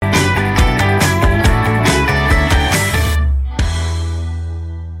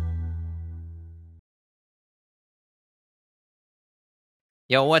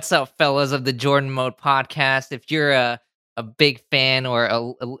Yo, what's up, fellas of the Jordan Mode podcast? If you're a big fan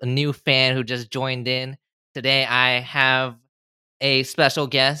or a new fan who just joined in, today I have a special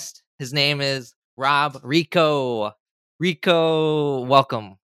guest. His name is Rob Rico. Rico,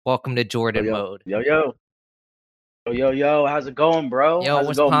 welcome to Yo, Jordan yo, Mode. yo, yo, yo. How's it going, bro? Yo, How's it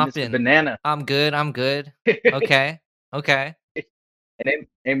what's going, Mr. poppin'? Banana? I'm good. It Okay, okay.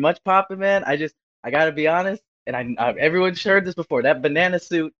 ain't much popping, man. I gotta be honest, and everyone's heard this before. That banana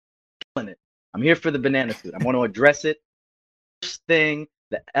suit, killing it. I'm here for the banana suit. I want to address it. First thing,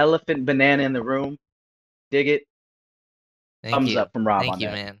 the elephant banana in the room. Dig it. Thank Thumbs you, up from Rob thank on you,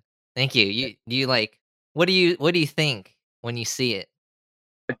 that. man. Thank you. You like what do you think when you see it?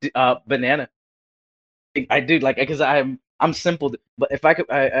 Banana. I do like because I'm simple, but if I could,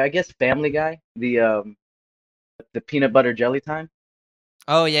 I guess Family Guy, the peanut butter jelly time.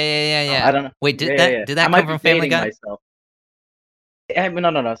 Oh yeah. I don't know. Wait, Yeah, did yeah, that yeah. did I that come might be from Family dating Guy? myself.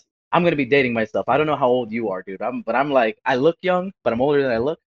 No. I'm gonna be dating myself. I don't know how old you are, dude. I'm like, I look young, but I'm older than I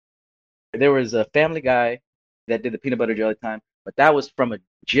look. There was a Family Guy that did the peanut butter jelly time, but that was from a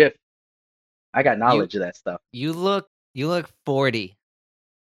GIF. I got You knowledge of that stuff. you look 40.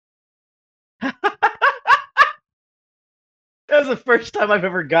 That was the first time I've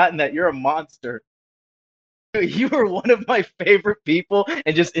ever gotten that. You're a monster. You were one of my favorite people,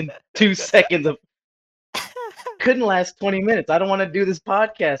 and just in 2 seconds of couldn't last 20 minutes. I don't want to do this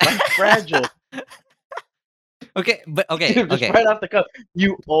podcast. I'm fragile. Okay, but okay, Dude, just okay. right off the cuff.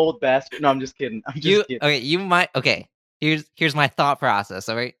 You old bastard. No, I'm just kidding. I'm just You kidding. okay, you might okay. Here's my thought process,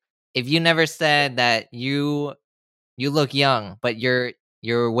 all right? If you never said that you look young, but you're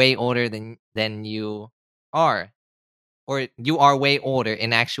way older than you are, or you are way older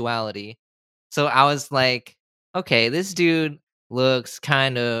in actuality. So I was like, okay, this dude looks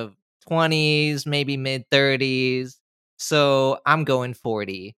kind of 20s, maybe mid 30s. So I'm going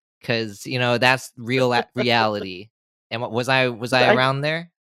 40 cuz that's reality. And was I I around there?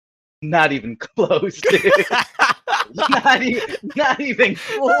 Not even close, dude. Not even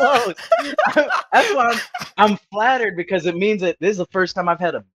close. That's why I'm flattered because it means that this is the first time I've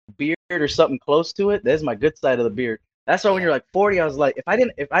had a beard or something close to it. There's my good side of the beard. That's why when Yeah. you're like 40, I was like, if I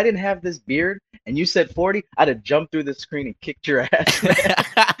didn't have this beard and you said 40, I'd have jumped through the screen and kicked your ass, man.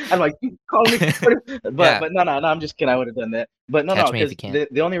 I'm like, you call me 40? But Yeah, but no, I'm just kidding. I would have done that. But no, catch me if because you can.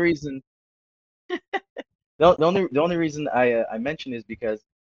 the only reason the only reason I mentioned is because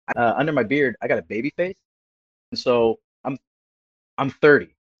under my beard I got a baby face, and so I'm 30.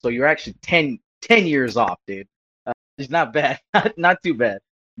 So you're actually 10 years off, dude. It's not bad, not too bad.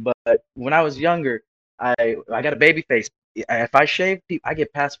 But when I was younger, I got a baby face. If I shave, I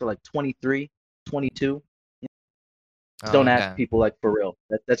get passed for like 23, 22. Just Oh, don't ask okay. people like for real.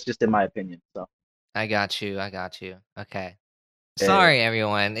 That's just in my opinion. So I got you. Okay. yeah, Sorry,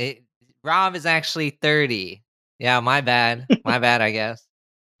 everyone. Rob is actually 30. Yeah, my bad. My bad, I guess.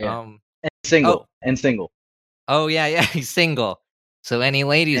 yeah. Um. And single, Oh. and single, Oh yeah. He's single. So any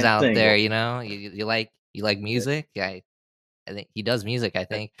ladies and out there, single. you like Yeah, music? Yeah, I think he does music. I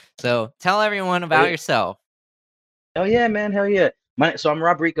think so. Tell everyone yeah. about yourself. Hell yeah, man. Hell yeah. So I'm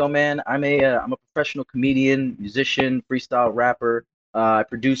Rob Rico, man. I'm a professional comedian, musician, freestyle rapper. I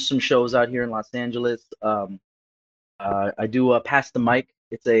produce some shows out here in Los Angeles. I do Pass the Mic.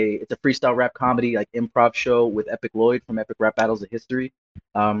 It's a freestyle rap comedy like improv show with Epic Lloyd from Epic Rap Battles of History.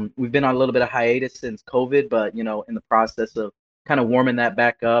 We've been on a little bit of hiatus since COVID, but in the process of kind of warming that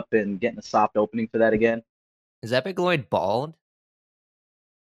back up and getting a soft opening for that again. Is Epic Lloyd bald?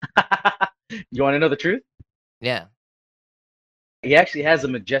 You want to know the truth? Yeah. He actually has a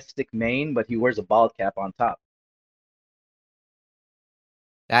majestic mane, but he wears a bald cap on top.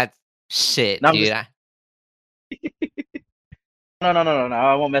 That's shit, No, I'm dude. just no.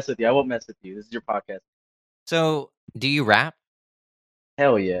 I won't mess with you. I won't mess with you. This is your podcast. So, do you rap?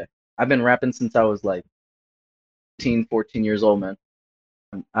 Hell yeah. I've been rapping since I was like 13, 14 years old, man.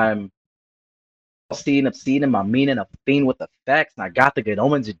 I'm obscene in my meaning, a fiend with the facts, and I got the good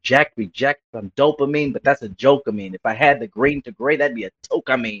omens, eject, reject from dopamine, but that's a joke. I mean, if I had the green to gray, that'd be a toke.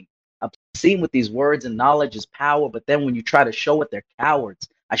 I mean, obscene with these words and knowledge is power, but then when you try to show it, they're cowards.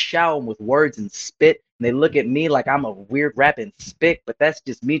 I shower them with words and spit, and they look at me like I'm a weird rapping spick, but that's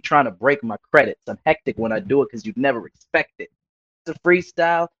just me trying to break my credits. I'm hectic when I do it because you'd never expect it. It's a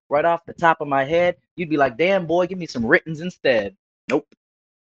freestyle right off the top of my head. You'd be like, damn, boy, give me some writtens instead. Nope.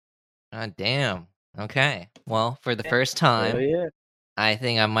 Damn. Okay. Well, for the Yeah. first Hell time, yeah. I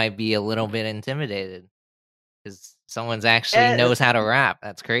think I might be a little bit intimidated because someone's actually Yeah, knows how to rap.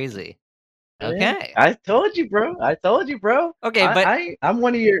 That's crazy. yeah. Okay. I told you, bro. I told you, bro. Okay, but I'm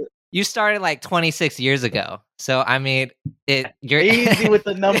one of your. You started like 26 years ago. So I mean, you're Easy with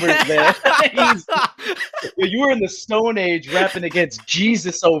the numbers, man. You were in the Stone Age rapping against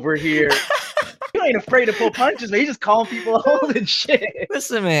Jesus over here. You ain't afraid to pull punches, man. You just calling people old and shit.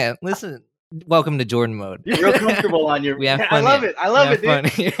 Listen, man. Listen. Welcome to Jordan mode. You're real comfortable on your. We have fun. I love it. I love it,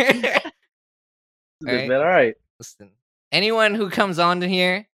 dude. All right. All right. Listen. Anyone who comes on to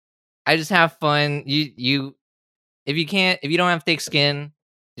here, I just have fun. You if you don't have thick skin,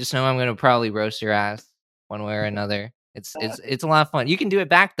 just know I'm gonna probably roast your ass one way or another. It's a lot of fun. You can do it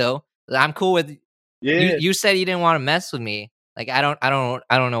back though. I'm cool with. Yeah. You said you didn't want to mess with me. Like I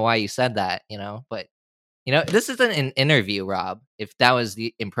don't know why you said that. But this isn't an interview, Rob. If that was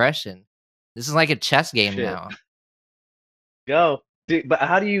the impression, this is like a chess game now. Go, dude. But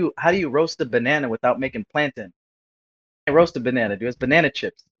how do you roast a banana without making plantain? I roast a banana, dude. It's banana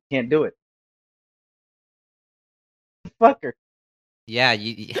chips. Can't do it. Fucker. Yeah,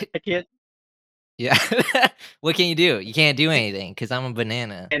 I can't. Yeah. What can you do? You can't do anything because I'm a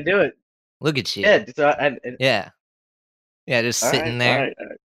banana. Can't do it. Look at you. Yeah. So Yeah, just sitting there. All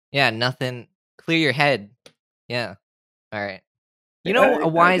right. Yeah, nothing. Clear your head. Yeah. All right. A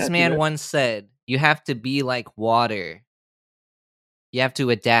wise man once said, "You have to be like water. You have to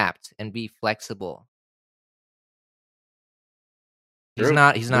adapt and be flexible." He's True.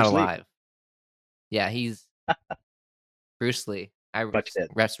 not Bruce alive. Lee. Yeah, he's Bruce Lee. I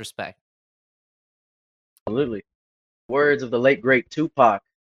rest respect. Absolutely. Words of the late great Tupac.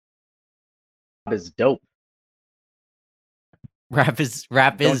 Rap is dope. Rap is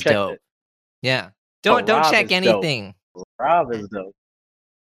dope. It. Yeah. Don't check anything. Dope. Rob is dope.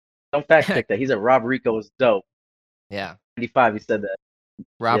 Don't fact check that. He said Rob Rico is dope. Yeah. 95, he said that.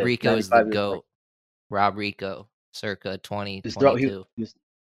 Rob Rico is the GOAT. Rob Rico, circa 2022. He's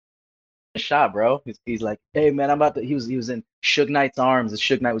shot, bro. He's like, hey man, I'm about to. He was in Suge Knight's arms, and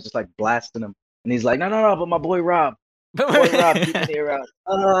Suge Knight was just like blasting him, and he's like, no, but my boy Rob, keep me here, Rob.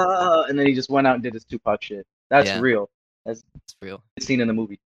 And then he just went out and did his Tupac shit. That's real. That's real. It's seen in the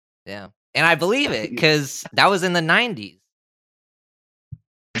movie. Yeah, and I believe it because that was in the 90s.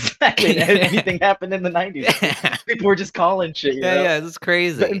 Exactly. Anything happened in the 90s. People were just calling shit. Yeah, it's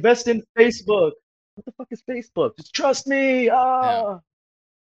crazy. Invest in Facebook. What the fuck is Facebook? Just trust me. Yeah.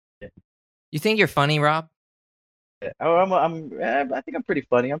 You think you're funny, Rob? Yeah. I think I'm pretty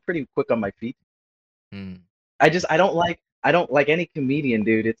funny. I'm pretty quick on my feet. I don't like any comedian,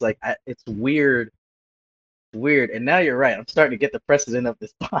 dude. It's like it's weird. And now you're right. I'm starting to get the precedent of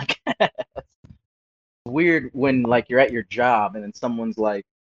this podcast. Weird when like you're at your job and then someone's like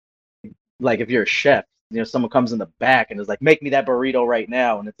if you're a chef, someone comes in the back and is like, make me that burrito right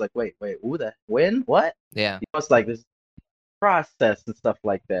now, and it's like, wait, who the when what? Yeah, it's like this process and stuff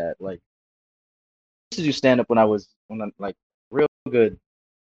like that. Like I used to do stand up when I'm like real good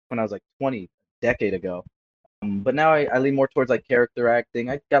when I was like 20, a decade ago. But now I lean more towards like character acting.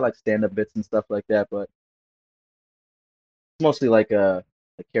 I got like stand up bits and stuff like that, but it's mostly like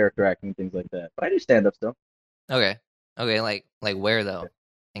character acting, things like that. But I do stand up still. Okay, like where though?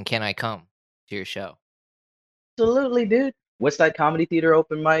 And can I come to your show? Absolutely, dude. Westside Comedy Theater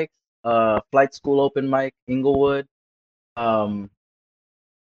open mic, Flight School open mic, Inglewood, Ice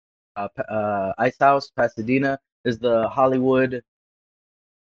House, Pasadena. There's the Hollywood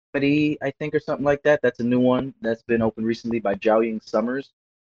Comedy, I think, or something like that. That's a new one that's been opened recently by Zhao Ying Summers.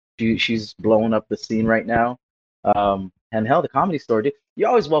 She's blowing up the scene right now. And hell, the Comedy Store, dude. You're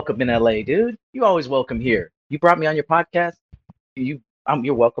always welcome in LA, dude. You always welcome here. You brought me on your podcast. You're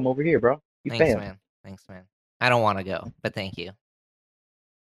welcome over here, bro. Thanks, man. I don't want to go, but thank you.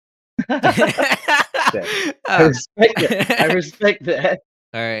 I respect that.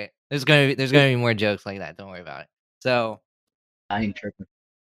 All right. There's gonna be more jokes like that. Don't worry about it. So I ain't tripping.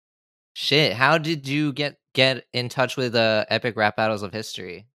 Shit, how did you get in touch with Epic Rap Battles of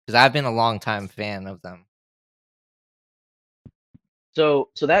History? Because I've been a long time fan of them. So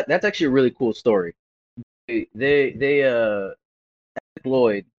that's actually a really cool story. Epic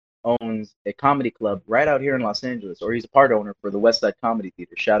Lloyd owns a comedy club right out here in Los Angeles, or he's a part owner for the Westside Comedy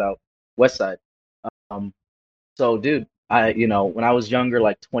Theater. Shout out Westside. So dude, when I was younger,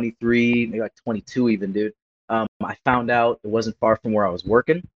 like 23, maybe like 22 even, dude, I found out it wasn't far from where I was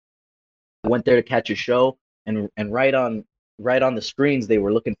working. I went there to catch a show, and right on the screens they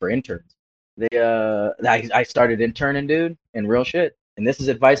were looking for interns. I started interning, dude, and real shit. And this is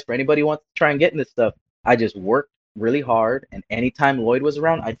advice for anybody who wants to try and get in this stuff. I just worked really hard, and anytime Lloyd was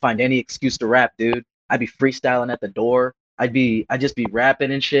around, I'd find any excuse to rap, dude. I'd be freestyling at the door. I'd just be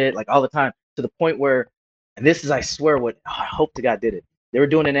rapping and shit like all the time, to the point where, and this is, I swear, I hope to God did it. They were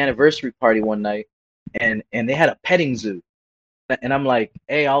doing an anniversary party one night, and they had a petting zoo. and I'm like,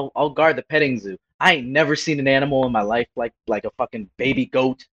 hey, I'll guard the petting zoo. I ain't never seen an animal in my life like a fucking baby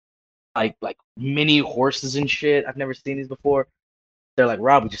goat, like mini horses and shit. I've never seen these before. They're like,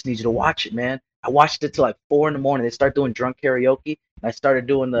 Rob, we just need you to watch it, man. I watched it till like 4 in the morning. They start doing drunk karaoke, and I started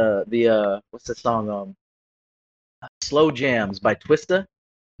doing the what's the song Slow Jams by Twista.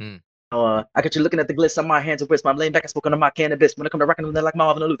 Hmm. I got you looking at the glitz on my hands and wrists. I'm laying back and smoking on my cannabis. When I come to rocking them like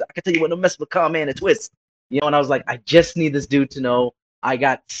Marvin Luther, I can tell you when to mess with calm man and twist. And I was like, I just need this dude to know I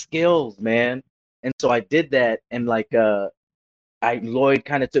got skills, man. And so I did that, and like Lloyd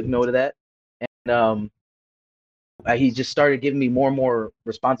kind of took note of that, and he just started giving me more and more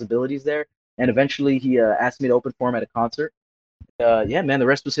responsibilities there. And eventually, he asked me to open for him at a concert. Yeah, man, the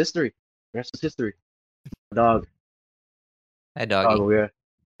rest was history. The rest was history. Dog, Hi, dog, doggy. yeah.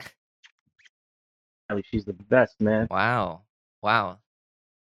 She's the best, man. Wow. Wow.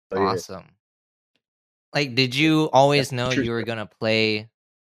 Oh, yeah. Awesome. Like, did you always know True you were story. gonna play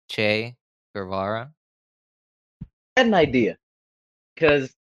Che Guevara? I had an idea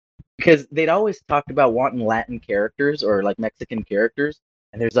because they'd always talked about wanting Latin characters or like Mexican characters,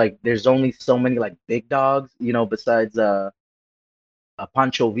 and there's only so many like big dogs, besides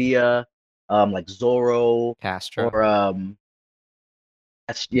Pancho Villa, like Zorro, Castro. or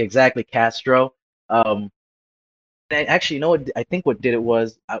yeah, exactly, Castro. Um, and actually, what I think what did it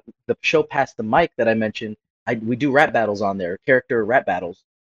was the show Past the Mic that I mentioned. We do rap battles on there, character rap battles,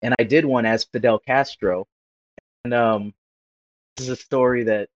 and I did one as Fidel Castro, and this is a story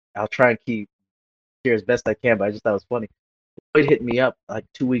that I'll try and keep here as best I can, but I just thought it was funny. Lloyd hit me up like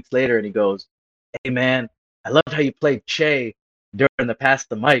 2 weeks later, and he goes, "Hey man, I loved how you played Che during the Pass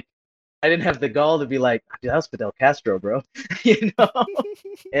the Mic." I didn't have the gall to be like, "Dude, that was Fidel Castro, bro," you know.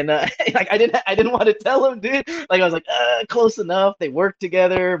 And like I didn't want to tell him, dude. Like I was like, close enough. They work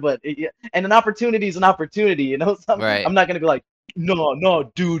together, but yeah. And an opportunity is an opportunity. So I'm Right. not gonna be like, no, no,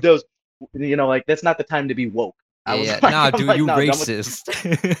 dude, that was, like that's not the time to be woke. I Yeah, was yeah. like, Nah, I'm dude, like, you no,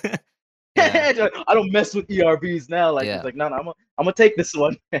 racist. Yeah. I don't mess with ERBs now. Like he's Yeah. like, no, no, I'm gonna take this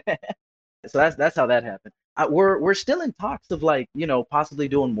one. So that's how that happened. We're still in talks of like possibly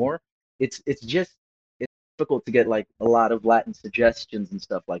doing more. It's just it's difficult to get like a lot of Latin suggestions and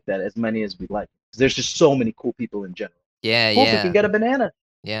stuff like that, as many as we'd like. 'Cause there's just so many cool people in general. Yeah, Cool if we can yeah. get a banana.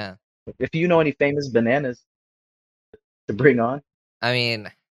 Yeah. If you know any famous bananas to bring on. I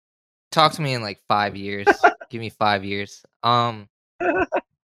mean, talk to me in like 5 years. Give me 5 years.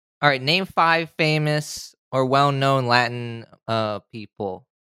 Alright, name 5 famous or well-known Latin, people.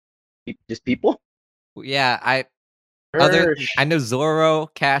 Just people. Yeah, Sure. I know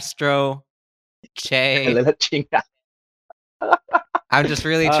Zorro, Castro, Che. La chinga. I'm just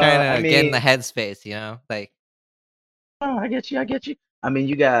really trying I to get in mean, the headspace, like, oh, I get you. I get you. I mean,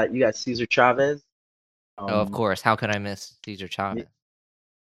 you got Cesar Chavez. oh, of Um, course, how could I miss Cesar y- Chavez?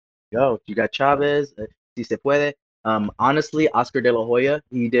 Yo, you got Chavez, Si Se Puede. Honestly, Oscar De La Hoya,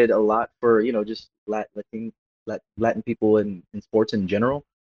 he did a lot for, just Latin people in sports in general.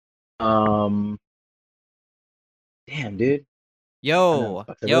 Um, damn, dude. I know, Yo,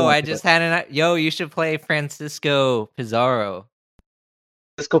 fuck, I really want I to just put had yo, you should play Francisco Pizarro.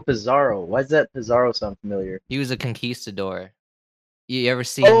 Francisco Pizarro. Why does that Pizarro sound familiar? He was a conquistador. You ever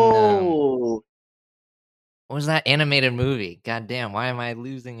seen, Oh, what was that animated movie? God damn, why am I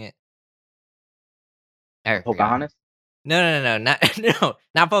losing it? I forgot. Pocahontas? No, not no,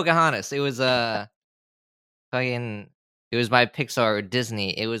 not Pocahontas. It was, fucking it was by Pixar or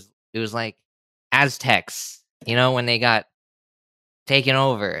Disney. It was like Aztecs, when they got taken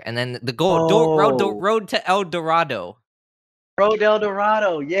over, and then the goal Oh, road to El Dorado. Road El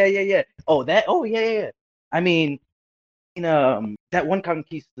Dorado. Yeah, yeah, yeah. Oh, that. Oh, yeah, yeah, yeah. I mean, that one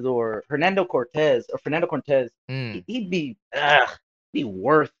conquistador, Fernando Cortez, Mm, he'd be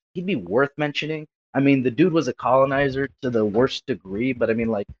worth mentioning. I mean, the dude was a colonizer to the worst degree, but I mean,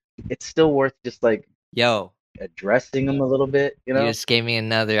 like, it's still worth just like yo, addressing him a little bit. you just gave me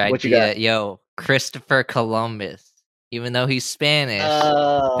another What you got? idea. Yo, Christopher Columbus. Even though he's Spanish,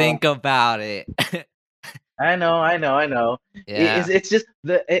 Uh, think about it. I know, I know, I know. Yeah. It's just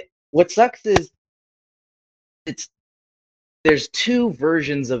what sucks is it's there's two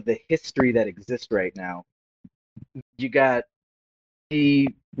versions of the history that exist right now. You got the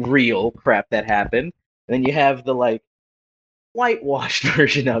real crap that happened, and then you have the like whitewashed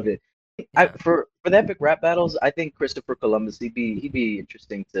version of it. Yeah. For the epic rap battles, I think Christopher Columbus he'd be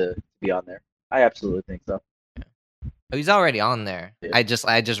interesting to be on there. I absolutely think so. Oh, he's already on there. Yeah. I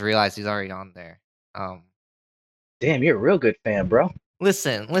just realized he's already on there. Damn, you're a real good fan, bro.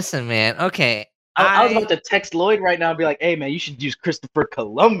 Listen, man. Okay. I was about to text Lloyd right now and be like, "Hey, man, you should use Christopher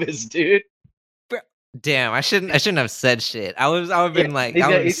Columbus, dude." Bro, Damn, I shouldn't have said shit. I would have Yeah, been like, that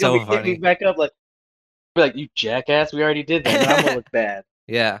would have been he's gonna so be hitting me funny. back up like you jackass. We already did that, and then I'm gonna look bad.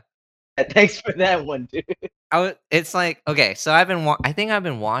 Yeah. Thanks for that one, dude. It's like, okay, so I think I've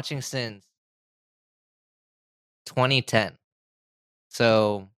been watching since 2010.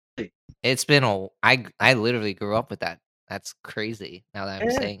 So it's been I literally grew up with that. That's crazy now that I'm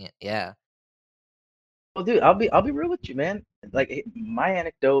Yeah. saying it. Yeah. Well, dude, I'll be real with you, man. Like my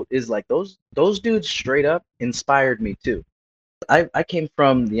anecdote is like those dudes straight up inspired me too. I came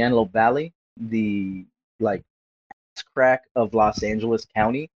from the Antelope Valley, the like crack of Los Angeles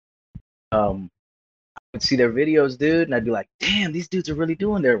County. I would see their videos, dude, and I'd be like, damn, these dudes are really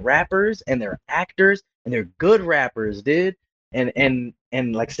doing. They're rappers and they're actors and they're good rappers, dude. And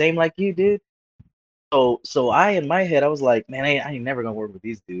like same like you, dude. So I in my head I was like, man, I ain't never gonna work with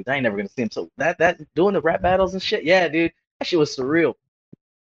these dudes. I ain't never gonna see them. So that doing the rap battles and shit, yeah, dude, that shit was surreal.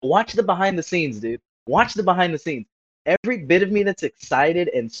 Watch the behind the scenes, dude. Watch the behind the scenes. Every bit of me that's excited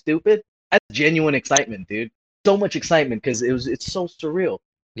and stupid, that's genuine excitement, dude. So much excitement because it's so surreal.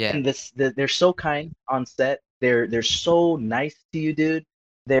 Yeah. And they're so kind on set. They're so nice to you, dude.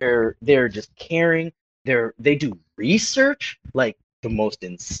 They're just caring. They do research like the most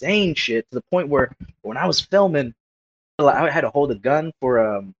insane shit to the point where when I was filming, I had to hold a gun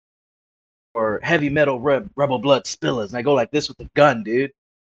for heavy metal rebel blood spillers, and I go like this with the gun, dude.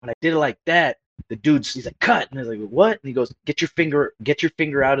 When I did it like that, he's like, cut, and I was like, what? And he goes, get your finger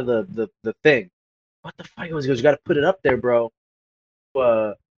out of the thing. What the fuck? He goes, you got to put it up there, bro.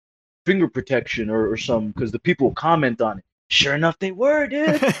 Finger protection or something, because the people will comment on it. Sure enough, they were,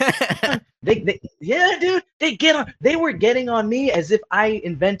 dude. Yeah, dude. They were getting on me as if I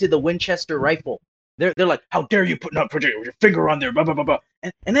invented the Winchester rifle. They're like, how dare you put up your finger on there, blah blah blah blah.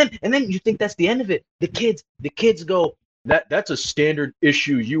 And then you think that's the end of it. The kids go, that's a standard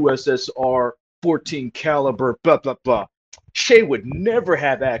issue USSR 14 caliber, blah blah blah. Shay would never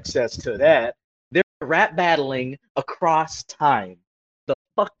have access to that. They're rap battling across time. The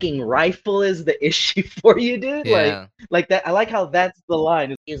fucking rifle is the issue for you, dude. Yeah. Like that. I like how that's the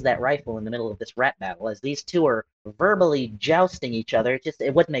line. Use that rifle in the middle of this rap battle as these two are verbally jousting each other.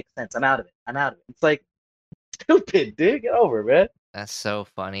 It wouldn't make sense. I'm out of it. It's like stupid, dude. Get over it, man. That's so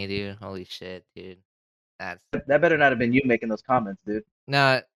funny, dude. Holy shit, dude. That's That better not have been you making those comments, dude.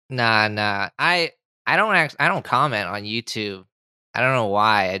 no, nah. I don't comment on YouTube. I don't know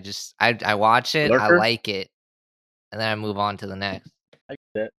why. I watch it, I Lurker. like it, and then I move on to the next. I get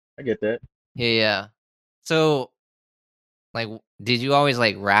that. I get that. Yeah. So, like, did you always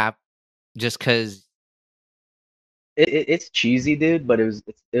like rap just cuz It's cheesy, dude, but it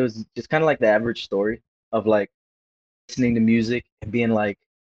was just kind of like the average story of like listening to music and being like,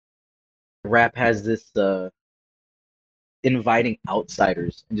 rap has this inviting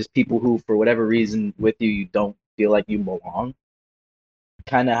outsiders and just people who, for whatever reason, with you don't feel like you belong.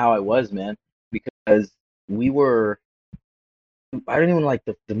 Kind of how I was, man, because we were. I don't even like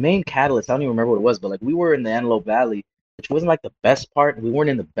the main catalyst. I don't even remember what it was, but like we were in the Antelope Valley, which wasn't like the best part. We weren't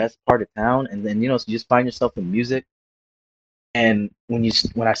in the best part of town, and then so you just find yourself in music. And when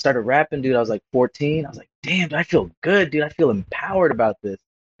I started rapping, dude, I was like 14. I was like, damn, dude, I feel good, dude. I feel empowered about this.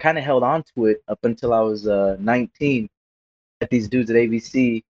 Kind of held on to it up until I was 19. At these dudes at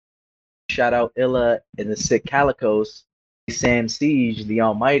ABC, shout out Illa and the Sick Calicos, Sam Siege, the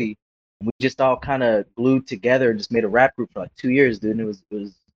Almighty. We just all kind of glued together and just made a rap group for like 2 years, dude. And it was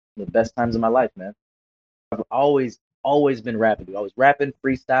the best times of my life, man. I've always been rapping, dude. I was rapping,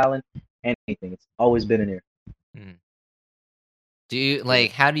 freestyling, anything. It's always been in here. Hmm. Do you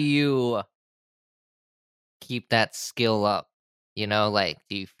like how do you keep that skill up? You know, like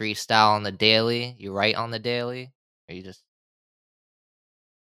do you freestyle on the daily? You write on the daily? Or you just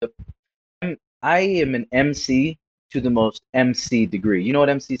I am an MC to the most MC degree. You know what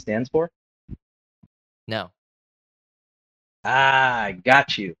MC stands for? no. Ah, I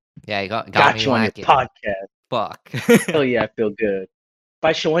got you. Yeah, you got Got me you on your lacking. podcast. Fuck. Hell yeah, I feel good. If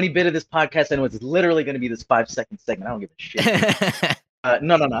I show any bit of this podcast, I know it's literally going to be this 5 second segment. I don't give a shit.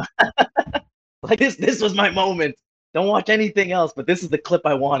 No. Like this was my moment. Don't watch anything else, but this is the clip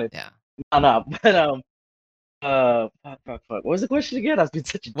I wanted. Yeah. No. But fuck. What was the question again? I've been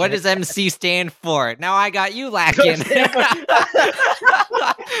such a What does MC stand for? Now I got you lacking.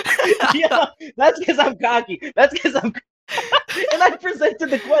 Yeah, that's because I'm cocky. That's because I'm. And I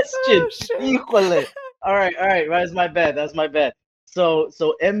presented the question. Oh, shit. Híjole. All right. That's my bad.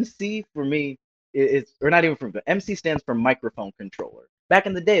 So MC for me is, or not even for me, but MC stands for microphone controller. Back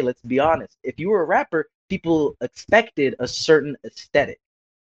in the day, let's be honest, if you were a rapper, people expected a certain aesthetic.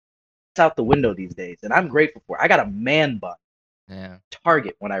 It's out the window these days, and I'm grateful for it. I got a man bun, Yeah.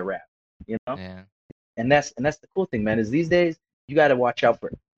 Target when I rap, you know. Yeah. And that's the cool thing, man. Is these days you got to watch out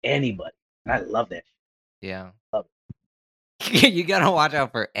for anybody. And I love that. Yeah. Love You gotta watch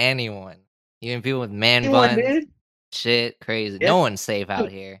out for anyone. Even people with it. man Anyone, buns. dude. Shit, crazy. Yeah, No one's safe out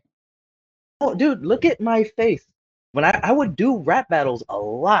dude. here. Oh, dude, look at my face. When I would do rap battles a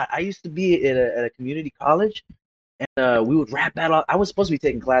lot. I used to be at a community college, and we would rap battle. I was supposed to be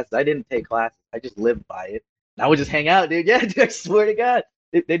taking classes. I didn't take classes. I just lived by it. And I would just hang out, dude. Yeah, dude, I swear to God.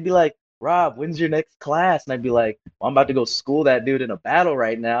 They'd be like, Rob, when's your next class? And I'd be like, well, I'm about to go school that dude in a battle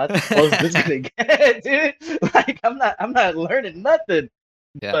right now. That's as close as it's gonna get, dude. Like I'm not learning nothing.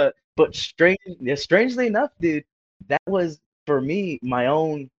 Yeah. Strangely enough, dude, that was for me my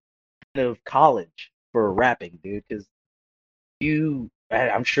own kind of college for rapping, dude. Because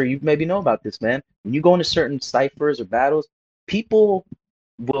I'm sure you maybe know about this, man. When you go into certain ciphers or battles, people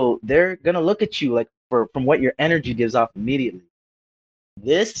they're gonna look at you like from what your energy gives off immediately.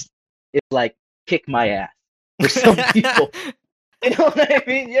 This is like kick my ass for some people. You know what I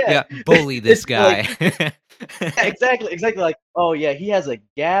mean? Yeah. Yeah, bully this It's like guy. yeah, exactly. Like, oh yeah, he has a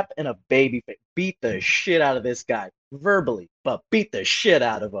gap and a baby face. Beat the shit out of this guy verbally, but beat the shit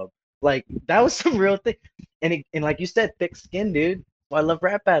out of him. Like that was some real thing. And like you said, thick skin, dude. Well, I love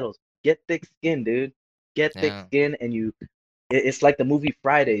rap battles. Get thick skin, dude. Get thick Yeah. skin, and it's like the movie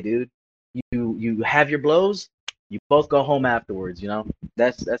Friday, dude. You have your blows. You both go home afterwards. You know,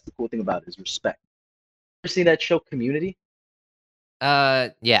 that's the cool thing about it is respect. You ever see that show Community?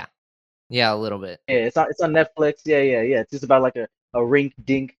 Yeah. Yeah, a little bit. Yeah, it's on Netflix. Yeah. It's just about like a rink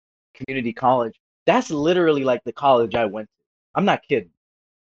dink community college. That's literally like the college I went to. I'm not kidding.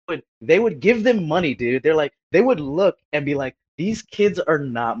 But they would give them money, dude. They would look and be like, these kids are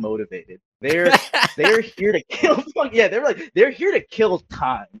not motivated. They're here to kill. Yeah, they're here to kill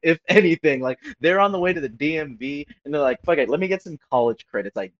time. If anything, like they're on the way to the DMV and they're like, fuck it, let me get some college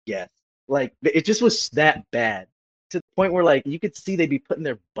credits. I guess. Like it just was that bad to the point where like you could see they'd be putting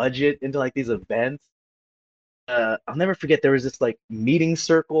their budget into like these events. I'll never forget there was this like meeting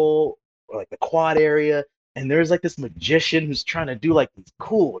circle or like the quad area, and there's like this magician who's trying to do like these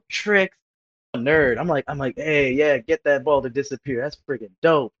cool tricks. I'm a nerd. I'm like, hey, yeah, get that ball to disappear. That's freaking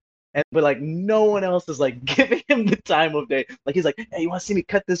dope. And but like no one else is like giving him the time of day. Like he's like, hey, you want to see me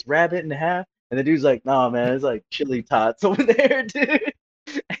cut this rabbit in half? And the dude's like, nah, man, it's like chili tots over there, dude.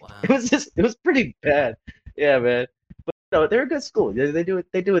 Wow. It was pretty bad. Yeah, man. But no, they're a good school. They do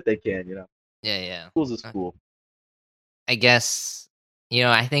what they can. You know, Yeah, yeah. school's a Uh, school. I guess,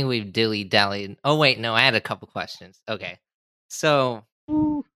 I think we've dilly-dallied. Oh, wait, no, I had a couple questions. Okay. So,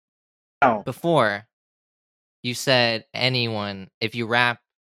 Ooh. Oh, before, you said anyone, if you rap,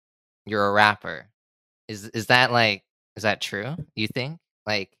 you're a rapper. Is that, like is that true, you think?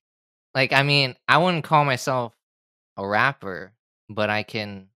 I mean, I wouldn't call myself a rapper, but I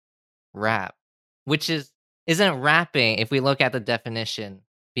can rap, which isn't rapping, if we look at the definition,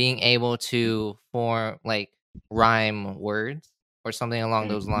 being able to form rhyme words or something along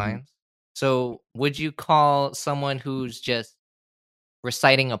those mm-hmm. lines. So, would you call someone who's just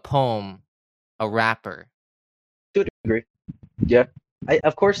reciting a poem a rapper? To a degree. Yeah.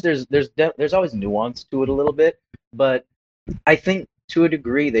 Of course, there's always nuance to it a little bit, but I think to a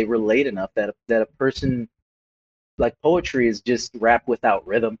degree they relate enough that a person like poetry is just rap without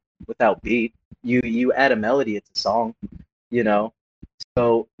rhythm, without beat. You add a melody, it's a song, you know.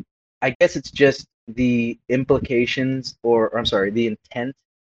 So I guess it's just the implications or I'm sorry, the intent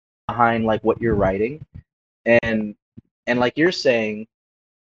behind like what you're writing, and like you're saying,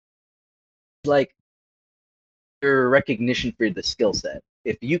 like your recognition for the skill set.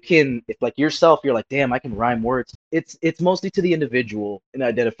 If like yourself, you're like, damn, I can rhyme words. It's mostly to the individual in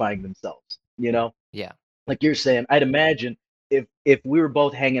identifying themselves. You know, Yeah. like you're saying, I'd imagine if we were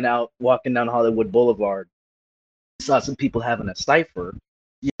both hanging out, walking down Hollywood Boulevard, saw some people having a cipher,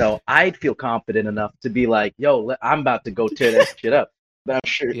 I'd feel confident enough to be like, yo, I'm about to go tear that shit up. But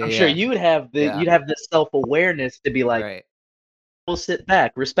Yeah, I'm sure yeah. you'd have the Yeah. you'd have the self awareness to be like, Right. we'll sit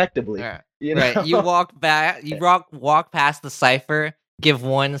back respectably. Right. You Right. You know? walk back, you walk past the cipher, give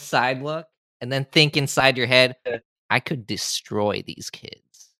one side look, and then think inside your head, I could destroy these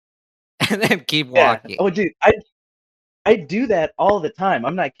kids. And then keep Yeah. walking. Oh, dude, I do that all the time.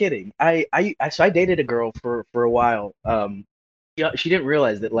 I'm not kidding. So I dated a girl for a while. Yeah, she didn't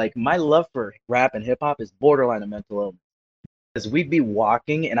realize that like my love for rap and hip hop is borderline a mental illness. Because we'd be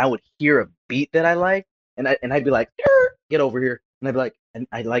walking and I would hear a beat that I like, and I'd be like, get over here, and I'd be like, and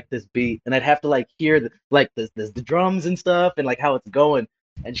I like this beat, and I'd have to like hear the drums and stuff and like how it's going,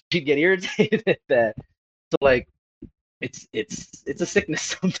 and she'd get irritated at that. So like it's a sickness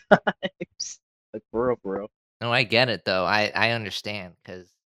sometimes. Like for real, for real. No, I get it though. I understand because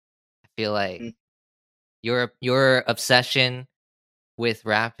I feel like Mm. Your obsession with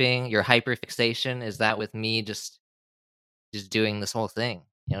rapping, your hyperfixation, is that with me just doing this whole thing,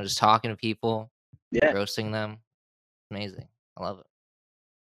 just talking to people, Yeah. roasting them. Amazing. I love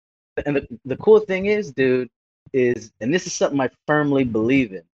it. And the cool thing is, dude, is, and this is something I firmly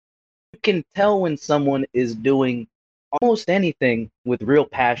believe in. You can tell when someone is doing almost anything with real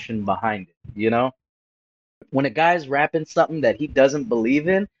passion behind it, you know? When a guy's rapping something that he doesn't believe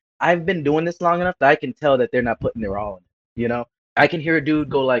in, I've been doing this long enough that I can tell that they're not putting their all in it, you know? I can hear a dude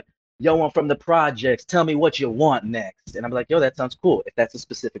go like, yo, I'm from the projects, tell me what you want next. And I'm like, yo, that sounds cool if that's a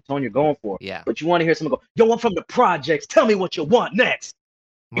specific tone you're going for. Yeah. But you want to hear someone go, yo, I'm from the projects, tell me what you want next.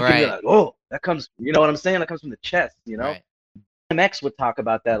 You can be Right. like, oh, that comes, you know what I'm saying? That comes from the chest, you know? Right. MX would talk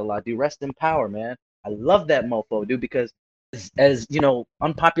about that a lot, dude. Rest in power, man. I love that mofo, dude, because as you know,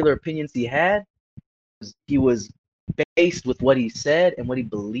 unpopular opinions he was based with what he said and what he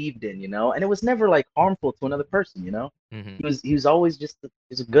believed in, you know, and it was never like harmful to another person, you know. Hmm. He was always just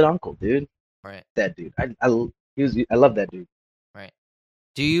he's a good uncle, dude. Right. That dude, I love that dude. Right.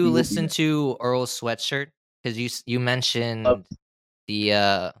 Do you You listen know, to Earl Sweatshirt? Because you love, mentioned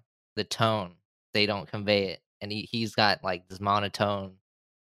the tone. They don't convey it, and he's got like this monotone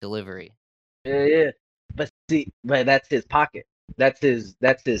delivery. yeah. But see, but that's his pocket. That's his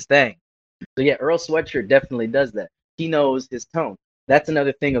thing. So yeah, Earl Sweatshirt definitely does that. He knows his tone. That's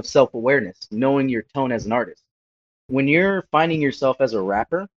another thing of self-awareness, knowing your tone as an artist. When you're finding yourself as a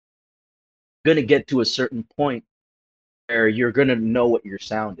rapper, you're gonna get to a certain point where you're gonna know what your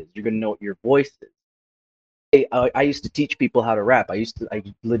sound is. You're gonna know what your voice is. I used to teach people how to rap. I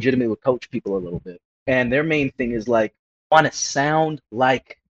legitimately would coach people a little bit, and their main thing is like, I want to sound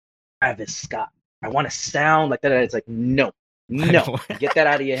like Travis Scott. I want to sound like that. It's like, no, get that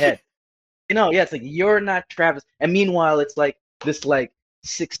out of your head. You know, yeah, it's like you're not Travis. And meanwhile, it's like this like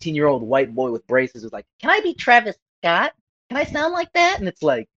 16-year-old white boy with braces is like, can I be Travis Scott? Can I sound like that? And it's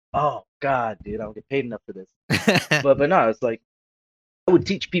like, oh God, dude, I don't get paid enough for this. But no, it's like I would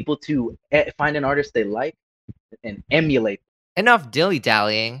teach people to find an artist they like and emulate. Enough dilly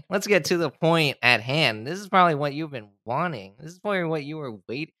dallying. Let's get to the point at hand. This is probably what you've been wanting. This is probably what you were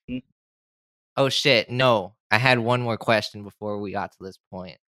waiting. Mm. Oh shit! No, I had one more question before we got to this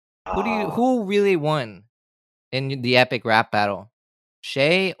point. Who really won in the epic rap battle?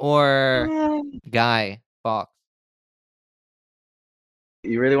 Shay or Guy Fox?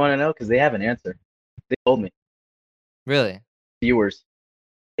 You really want to know? Because they have an answer. They told me. Really? Viewers,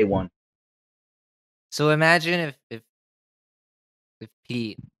 they won. So imagine if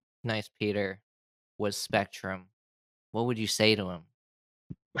Pete, Nice Peter, was Spectrum. What would you say to him?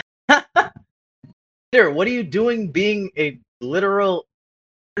 Peter, what are you doing being a literal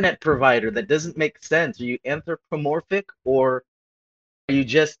internet provider that doesn't make sense? Are you anthropomorphic or are you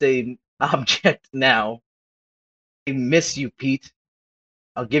just a object now? I miss you, Pete.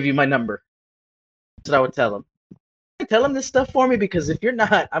 I'll give you my number. That's what I would tell him. Tell him this stuff for me because if you're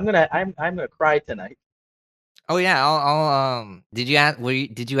not, I'm gonna cry tonight. Oh yeah, I'll. Did you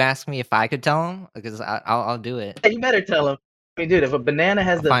ask me if I could tell him? Because I'll do it. You better tell him. I mean, dude, if a banana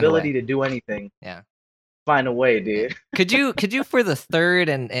has I'll the find a ability way. to do anything, Yeah. find a way, Yeah. dude. Could you for the third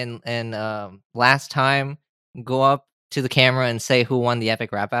and last time go up to the camera and say who won the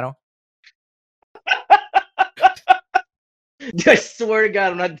epic rap battle? I swear to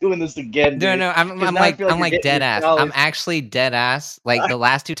God, I'm not doing this again, No, dude. no, Because now I feel like I'm you're like getting dead your ass. I'm dollars. actually dead ass. Like the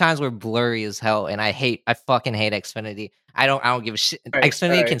last two times were blurry as hell, and I fucking hate Xfinity. I don't give a shit. All right, all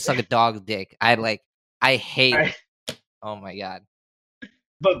Xfinity can right, suck a dog's dick. I all hate. right. Oh my god.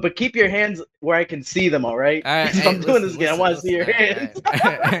 But keep your hands where I can see them. All right. All right, Because if hey, I'm doing this listen, again, I listen, want to see listen. your All right, hands. all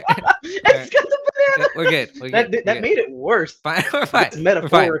right, all It's right. got the banana. We're good. We're good. That We're that good. made it worse. Fine. We're fine. It's We're fine.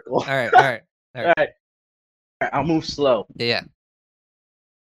 metaphorical. All right. All right. All All right. right. All right. I'll move slow. Yeah.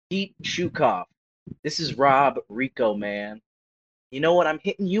 Pete Shukoff. This is Rob Rico, man. You know what? I'm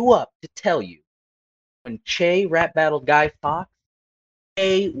hitting you up to tell you. When Che rap battled Guy Fox,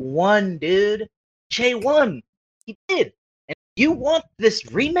 Che won, dude. Che won. He did. And if you want this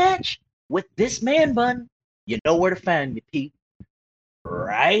rematch with this man bun, you know where to find me, Pete.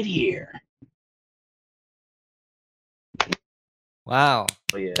 Right here. Wow.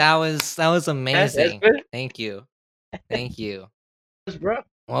 Oh yeah. That was amazing. good. Thank you. Thank you. Bro.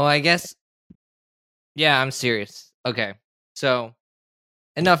 Well, I guess yeah, I'm serious. Okay. So,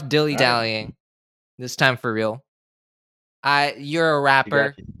 enough dilly dallying. This time for real. You're a You rapper.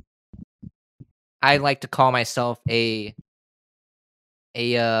 got you. I like to call myself a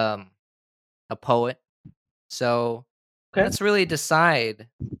um a poet. So, Okay. let's really decide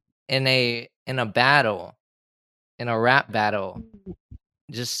in a battle, in a rap battle.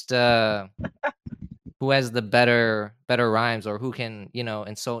 Just who has the better rhymes, or who can,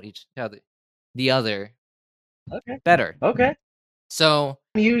 insult each other, the other Okay. better. Okay. So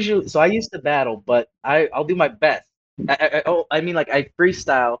I used to battle, but I'll do my best. I mean, like, I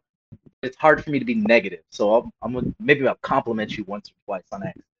freestyle. It's hard for me to be negative, so maybe I'll compliment you once or twice on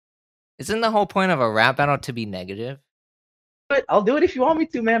accident. isn't the whole point of a rap battle to be negative? But I'll do it if you want me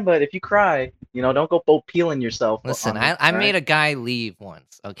to, man. But if you cry, don't go full peeling yourself Listen, on me. I made a guy leave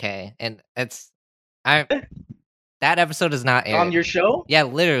once, okay? And that episode is not aired. On your show? Yeah,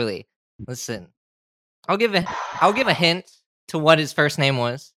 literally. Listen, I'll give a hint to what his first name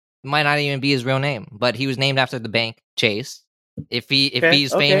was. It might not even be his real name, but he was named after the bank, Chase. If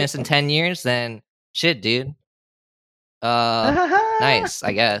he's famous in 10 years, then shit, dude. Nice,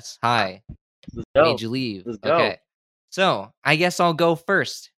 I guess. Hi. Let's I go. made you leave. Let's go. Okay. So, I guess I'll go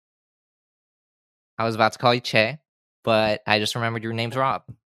first. I was about to call you Che, but I just remembered your name's Rob.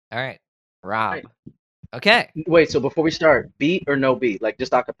 All right. Rob. Right. Okay. Wait, so before we start, beat or no beat? Like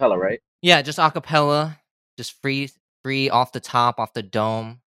just acapella, right? Yeah, just acapella, just free off the top, off the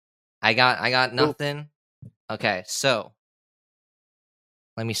dome. I got nothing. Okay, so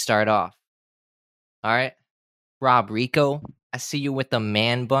let me start off. All right. Rob Rico, I see you with the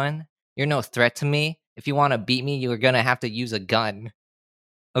man bun. You're no threat to me. If you want to beat me, you're going to have to use a gun.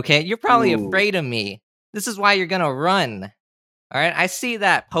 Okay, you're probably afraid of me. This is why you're going to run. All right, I see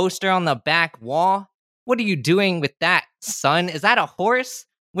that poster on the back wall. What are you doing with that, son? Is that a horse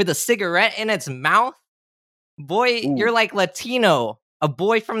with a cigarette in its mouth? Boy, you're like Latino, a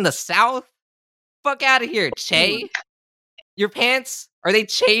boy from the South. Fuck out of here, Che. Your pants, are they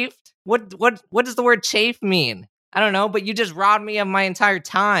chafed? What does the word chafe mean? I don't know, but you just robbed me of my entire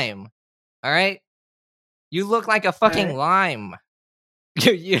time. All right? You look like a fucking lime.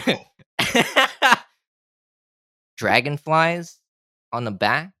 You Dragonflies on the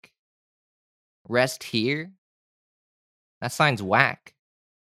back. Rest here. That sign's whack.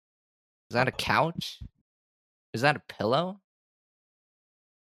 Is that a couch? Is that a pillow?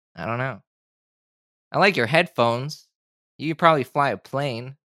 I don't know. I like your headphones. You probably fly a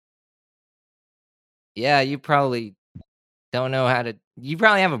plane. Yeah, you probably don't know how to. You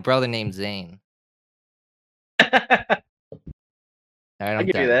probably have a brother named Zane. All right, I'll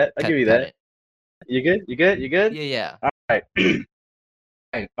give you that. I'll give you that. You good? You good? You good? Yeah. All right.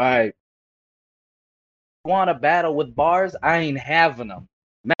 All right. Want to battle with bars? I ain't having them.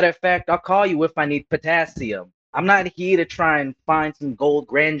 Matter of fact, I'll call you if I need potassium. I'm not here to try and find some gold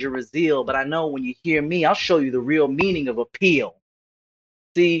grandeur or zeal, but I know when you hear me, I'll show you the real meaning of appeal.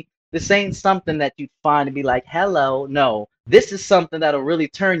 See, this ain't something that you'd find and be like, hello. No, this is something that'll really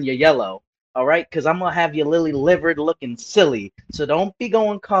turn you yellow. All right, because I'm gonna have you lily livered looking silly. So don't be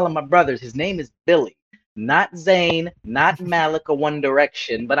going calling my brothers. His name is Billy, not Zane, not Malik or One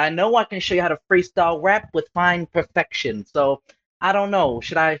Direction. But I know I can show you how to freestyle rap with fine perfection. So I don't know.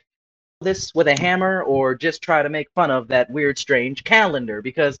 Should I this with a hammer or just try to make fun of that weird, strange calendar?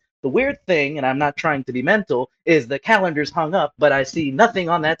 Because the weird thing, and I'm not trying to be mental, is the calendar's hung up, but I see nothing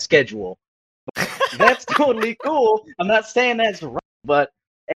on that schedule. That's totally cool. I'm not saying that's right, but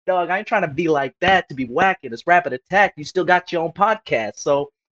hey, dog, I ain't trying to be like that to be whacking. It's Rapid Attack. You still got your own podcast.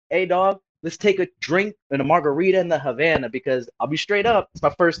 So, hey, dog, let's take a drink and a margarita in the Havana because I'll be straight up. It's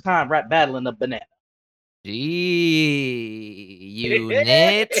my first time rap battling a banana. Gee,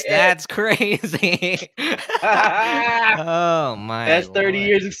 units? That's crazy. Oh my! That's 30 Lord.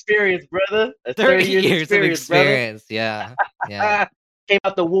 years experience, brother. That's 30 years of experience. Yeah. Came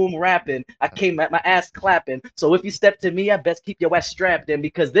out the womb rapping. I came at my ass clapping. So if you step to me, I best keep your ass strapped in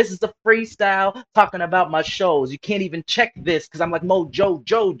because this is a freestyle talking about my shows. You can't even check this because I'm like Mojo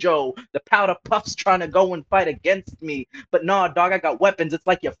Jojo. The powder puffs trying to go and fight against me. But nah, dog, I got weapons. It's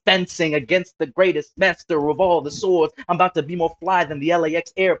like you're fencing against the greatest master of all the swords. I'm about to be more fly than the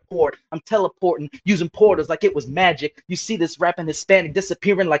LAX airport. I'm teleporting, using portals like it was magic. You see this rapping Hispanic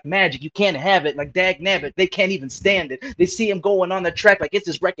disappearing like magic. You can't have it like Dag Nabbit. They can't even stand it. They see him going on the track like it's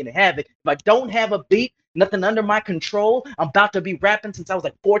just wrecking havoc. If I don't have a beat, nothing under my control, I'm about to be rapping since I was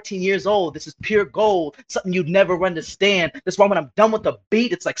like 14 years old. This is pure gold, something you'd never understand. That's why when I'm done with the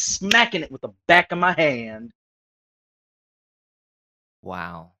beat, it's like smacking it with the back of my hand.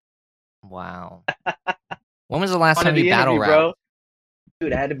 Wow. When was the last time you battle rap? Bro?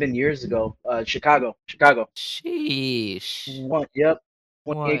 Dude, it had to have been years ago. Chicago. Sheesh.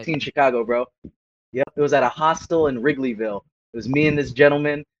 2018 Chicago, bro. Yep, it was at a hostel in Wrigleyville. It was me and this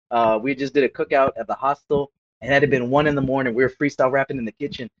gentleman. We just did a cookout at the hostel. It had to been 1 a.m. We were freestyle rapping in the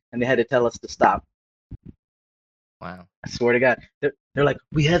kitchen, and they had to tell us to stop. Wow. I swear to God. They're like,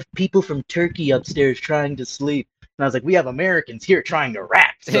 we have people from Turkey upstairs trying to sleep. And I was like, we have Americans here trying to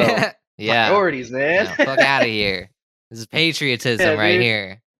rap. So Yeah. Priorities, man. Yeah, fuck out of here. This is patriotism Yeah, right dude.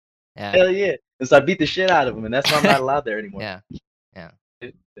 here. Yeah. Hell yeah. And so I beat the shit out of him, and that's why I'm not allowed there anymore. Yeah. Yeah.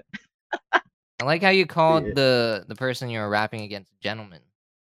 I like how you called Yeah. the person you were rapping against a gentleman.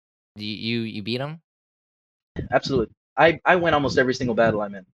 You beat him? Absolutely. I win almost every single battle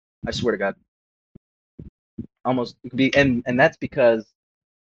I'm in. I swear to God. Almost and that's because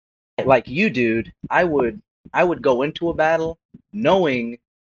like you, dude, I would go into a battle knowing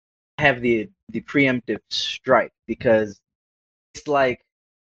I have the preemptive strike because it's like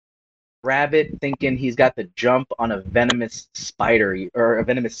rabbit thinking he's got the jump on a venomous spider or a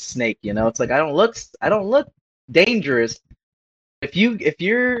venomous snake, you know? It's like I don't look dangerous. If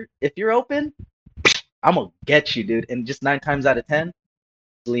you're open, I'm gonna get you, dude. And just 9 times out of 10,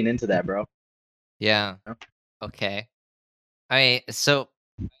 lean into that, bro. Yeah. Okay. I mean, so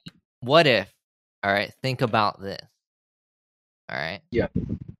what if, all right, think about this. All right. Yeah.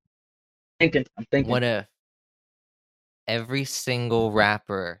 I'm thinking. What if every single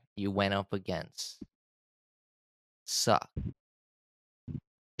rapper you went up against sucked?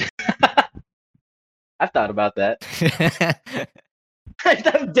 I've thought about that.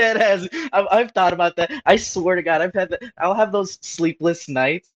 I'm dead ass. I've thought about that. I swear to God, I'll have those sleepless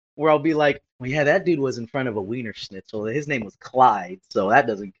nights where I'll be like, well, yeah, that dude was in front of a wiener schnitzel. His name was Clyde, so that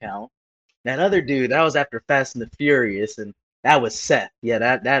doesn't count. That other dude, that was after Fast and the Furious, and that was Seth. Yeah,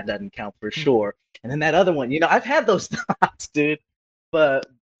 that doesn't count for sure. And then that other one, I've had those thoughts, dude. But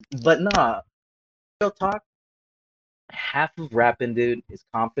nah, real talk. Half of rapping, dude, is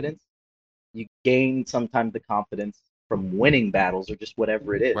confidence. You gain sometimes the confidence from winning battles or just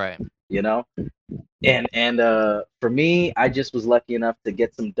whatever it is, Right. you know. And for me, I just was lucky enough to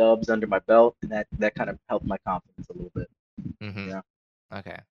get some dubs under my belt, and that kind of helped my confidence a little bit. Mm-hmm. You know,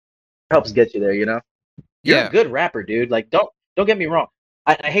 Okay. helps get you there. You know, you're Yeah. a good rapper, dude. Like, don't get me wrong.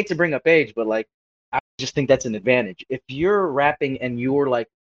 I hate to bring up age, but like, I just think that's an advantage. If you're rapping and you're like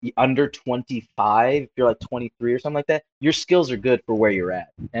under 25, if you're like 23 or something like that, your skills are good for where you're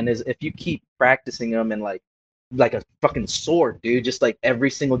at. And if you keep practicing them and like a fucking sword, dude, just like every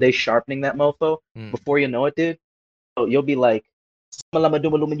single day sharpening that mofo, before you know it, dude, you'll be like, you know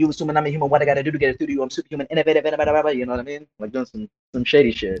what I gotta do to get it through to you? I'm superhuman, innovative, you know what I mean? Like doing some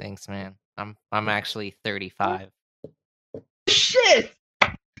shady shit. Thanks, man. I'm actually 35. Shit!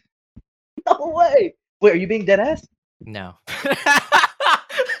 No way! Wait, are you being dead ass? No.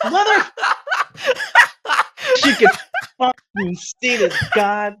 Mother! She can fucking see this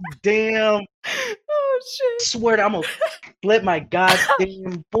goddamn. Oh shit! Swear to, I'm gonna flip my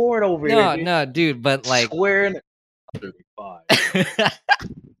goddamn board over here. Dude. No, dude, but like, swearing. 35.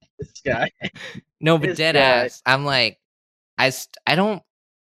 This guy. No, but This dead guy. ass. I'm like, I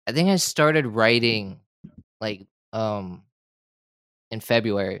think I started writing like in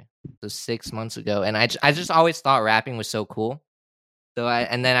February, so 6 months ago, and I just always thought rapping was so cool. So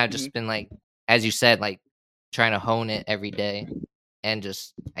and then I've just been like, as you said, like trying to hone it every day, and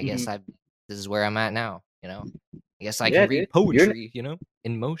just I guess this is where I'm at now. You know, I guess I can read poetry. You know,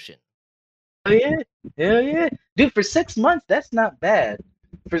 in motion. Oh yeah, hell yeah, dude. For 6 months, that's not bad.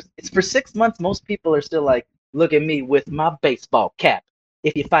 For 6 months, most people are still like, look at me with my baseball cap.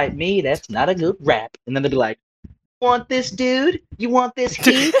 If you fight me, that's not a good rap. And then they'll be like, want this, dude? You want this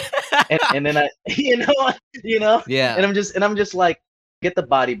heat? and then I, Yeah. And I'm just like, get the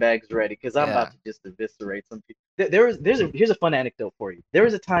body bags ready because I'm about to just eviscerate some people. Here's a fun anecdote for you. There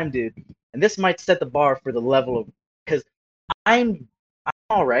was a time, dude, and this might set the bar for the level of because I'm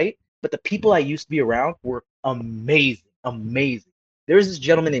all right, but the people I used to be around were amazing, amazing. There was this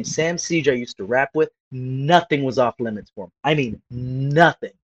gentleman named Sam Siege I used to rap with. Nothing was off limits for him. I mean,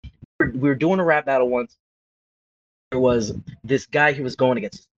 nothing. We were doing a rap battle once. There was this guy he was going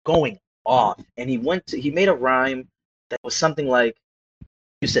against, going off, and he made a rhyme that was something like,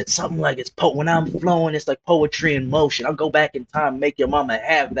 you said something like when I'm flowing, it's like poetry in motion. I'll go back in time, make your mama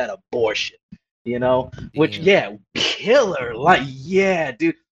have that abortion, you know? Which yeah, killer, like yeah,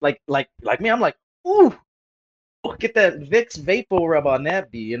 dude, like me, I'm like, ooh, get that Vicks vapor rub on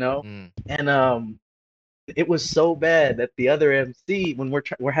that beat, you know? And it was so bad that the other MC, when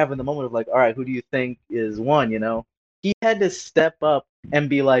we're having the moment of like, all right, who do you think is one, you know? He had to step up and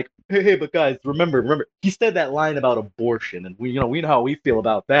be like, hey, but guys, remember, he said that line about abortion, and we know how we feel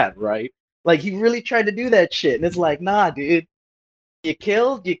about that, right? Like he really tried to do that shit, and it's like, nah, dude, you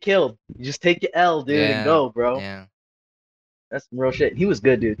killed. You just take your L, dude, and go, bro. Yeah. That's some real shit. He was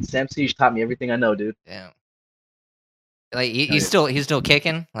good, dude. Sam Siege taught me everything I know, dude. Yeah. Like he's still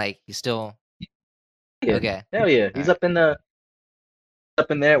kicking. Like he's still. Yeah. Okay. Hell yeah. He's up in the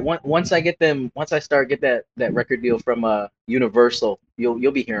up in there. Once I get them, once I start get that record deal from Universal,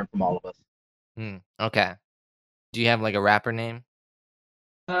 you'll be hearing from all of us. Okay. Do you have like a rapper name?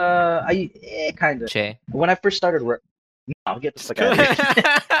 Kind of. Che. When I first started, no, I'll get the Just fuck out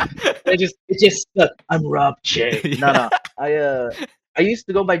of here. It just stuck. I'm Rob Che. No, Yeah. no. I used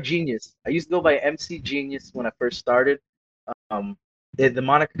to go by Genius. I used to go by MC Genius when I first started. The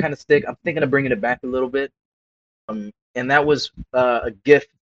moniker kind of stick. I'm thinking of bringing it back a little bit. And that was a gift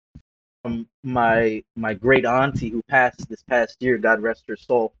from my great auntie who passed this past year. God rest her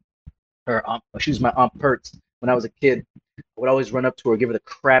soul. Her aunt, she was my aunt Pertz when I was a kid. I would always run up to her, give her the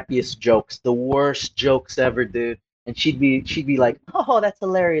crappiest jokes, the worst jokes ever, dude. And she'd be like, "Oh, that's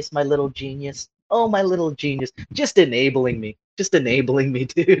hilarious, my little genius. Oh, my little genius." Just enabling me,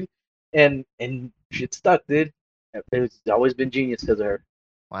 dude. And shit stuck, dude. It's always been genius because of her.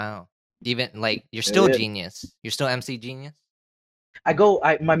 Wow. Even like you're still Yeah. Genius. You're still MC Genius?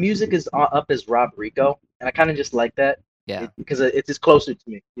 My music is up as Rob Rico, and I kind of just like that Yeah. because it's just closer to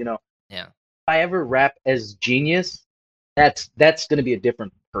me, you know. Yeah. If I ever rap as Genius, that's gonna be a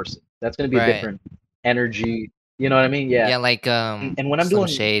different person. That's gonna be a Right. different energy. You know what I mean? Yeah. Yeah, like And when I'm Slim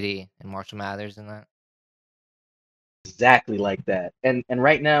doing Shady and Marshall Mathers and that. exactly like that, and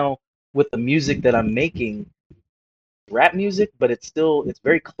right now with the music that I'm making, rap music, but it's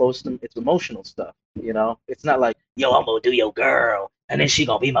very close to it's emotional stuff. You know, it's not like yo, I'm gonna do your girl, and then she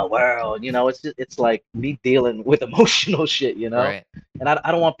gonna be my world. You know, it's like me dealing with emotional shit. You know, Right. and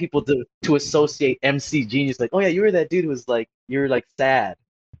I don't want people to associate MC Genius like, oh yeah, you were that dude who was like you're like sad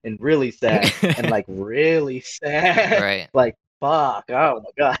and really sad and like really sad, Right. like fuck, oh my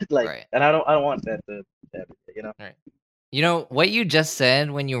god, like, Right. and I don't want that to happen. You know, Right. You know what you just said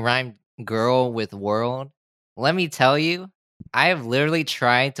when you rhymed girl with world? Let me tell you, I have literally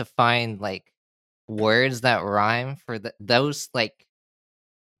tried to find like words that rhyme for those like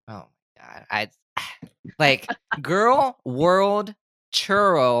oh my god, I like girl, world,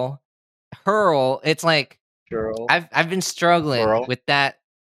 churl, hurl. It's like girl, I've been struggling girl, with that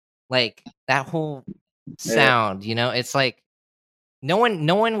like that whole yeah, sound, you know? It's like no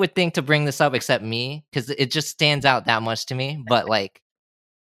one would think to bring this up except me cuz it just stands out that much to me, but like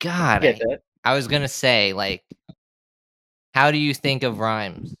I god, get I that. I was going to say like how do you think of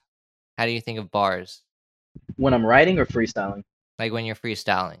rhymes? How do you think of bars? When I'm writing or freestyling. Like when you're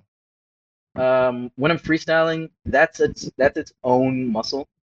freestyling? When I'm freestyling, that's its own muscle.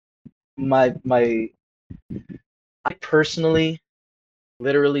 My I personally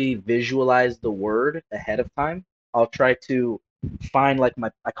literally visualize the word ahead of time. I'll try to find like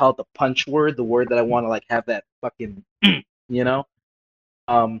I call it the punch word, the word that I want to like have that fucking you know.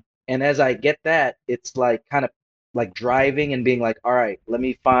 And as I get that, it's like kind of like driving and being like, all right, let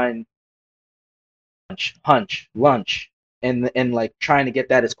me find hunch, lunch, and like trying to get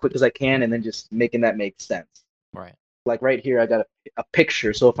that as quick as I can, and then just making that make sense. Right. Like right here, I got a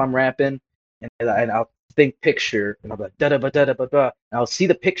picture. So if I'm rapping and I'll think picture, and I'll be like da da ba da da ba da, and I'll see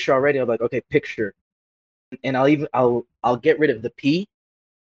the picture already. I'm like, okay, picture, and I'll get rid of the P,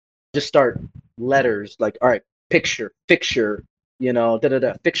 just start letters like, all right, picture, fixture, you know, da da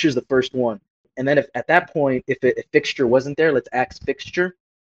da. Fixture's the first one, and then if at that point, if fixture wasn't there, let's ask fixture.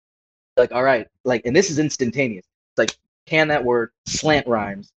 Like, all right, like, and this is instantaneous. It's like, can that word slant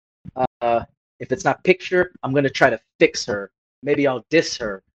rhymes? Uh, if it's not picture, I'm gonna try to fix her. Maybe I'll diss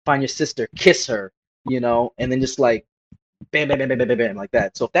her, find your sister, kiss her, you know, and then just like bam, bam, bam, bam, bam, bam, bam like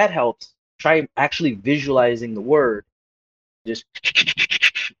that. So if that helps, try actually visualizing the word, just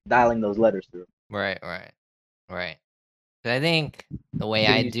dialing those letters through. Right, right. Right. 'Cause I think the way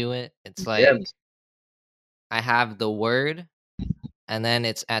Giving I you do it, it's like gems. I have the word and then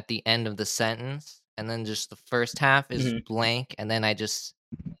it's at the end of the sentence and then just the first half is Mm-hmm. blank and then I just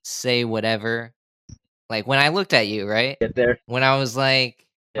say whatever. Like when I looked at you, right? Get there. When I was like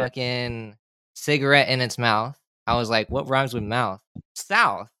Yeah. fucking cigarette in its mouth, I was like, what rhymes with mouth?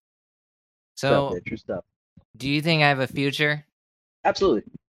 South. Stuff So, there. True stuff. do you think I have a future? Absolutely.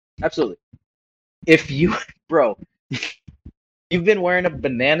 Absolutely. If you, bro, you've been wearing a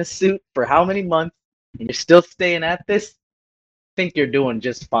banana suit for how many months and you're still staying at this, I think you're doing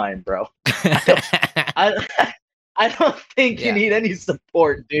just fine, bro. I, I don't think you Yeah. need any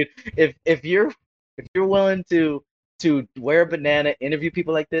support, dude. If you're willing to wear a banana, interview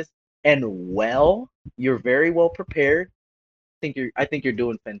people like this, and you're very well prepared. I think you're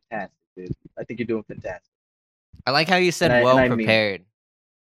doing fantastic, dude. I think you're doing fantastic. I like how you And said I and well I mean it. prepared.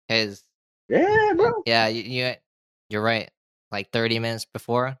 Cause Yeah, bro. yeah, you're right. Like 30 minutes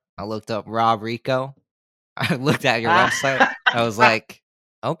before, I looked up Rob Rico. I looked at your website. I was like,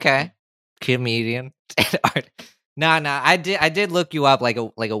 okay, comedian and art. Nah. I did look you up like a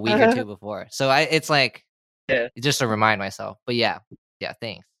week or two before, so it's like Yeah. just to remind myself. But yeah,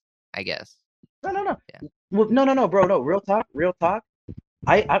 thanks. I guess. No. Yeah. Well, no, bro. No, real talk. Real talk.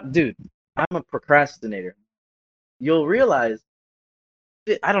 Dude, I'm a procrastinator. You'll realize,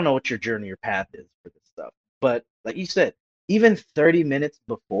 I don't know what your journey or path is for this stuff, but like you said, even 30 minutes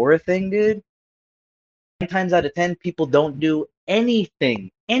before a thing, dude, 9 times out of 10, people don't do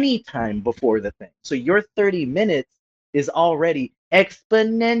anything anytime before the thing. So your 30 minutes is already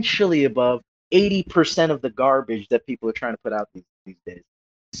exponentially above 80% of the garbage that people are trying to put out these days.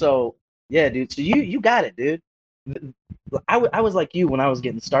 So yeah, dude. So you got it, dude. I was like you when I was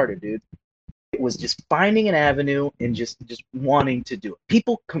getting started, dude. It was just finding an avenue and just wanting to do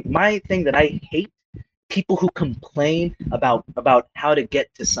it. My thing that I hate, people who complain about how to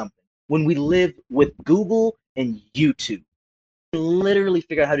get to something. When we live with Google and YouTube, you can literally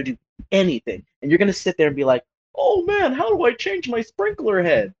figure out how to do anything, and you're gonna sit there and be like, "Oh man, how do I change my sprinkler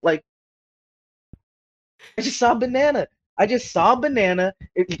head?" Like, I just saw banana. I just saw banana.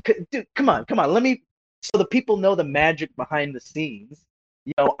 Dude, come on. Let me, so the people know the magic behind the scenes.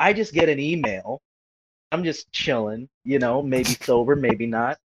 I just get an email. I'm just chilling, maybe sober, maybe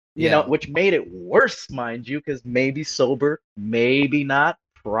not, Yeah. which made it worse, mind you, because maybe sober, maybe not,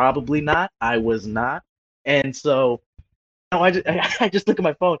 probably not. I was not. And so I just look at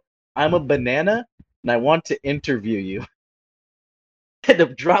my phone. I'm a banana and I want to interview you. I had to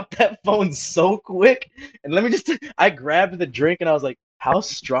drop that phone so quick. And I grabbed the drink and I was like, how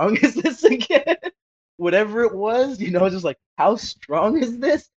strong is this again? Whatever it was, just like, how strong is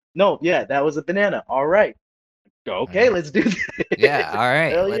this? No, yeah, that was a banana. All right. Okay, Mhm. let's do this. Yeah. All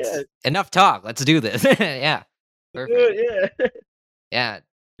right. Hell yeah. Let's enough talk. Let's do this. Yeah. Perfect. Yeah. Yeah.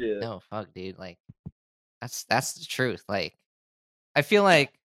 Yeah. No, fuck, dude. Like that's the truth. Like I feel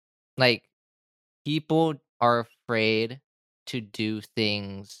like people are afraid to do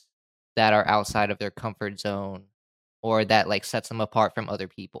things that are outside of their comfort zone or that like sets them apart from other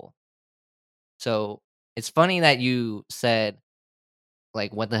people. So it's funny that you said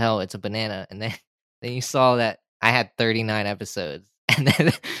like what the hell, it's a banana, and then then you saw that I had 39 episodes. And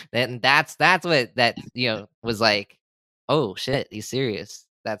then that's what that was like, oh shit, he's serious.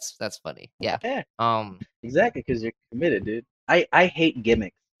 That's funny. Yeah. Yeah. Um Exactly, because you're committed, dude. I hate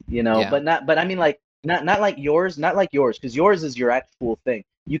gimmicks, yeah. but I mean like not like yours, because yours is your actual thing.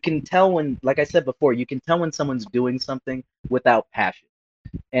 You can tell when, like I said before, you can tell when someone's doing something without passion.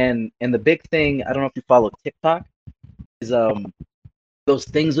 And the big thing, I don't know if you follow TikTok, is those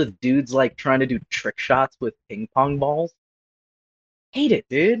things with dudes like trying to do trick shots with ping pong balls. Hate it,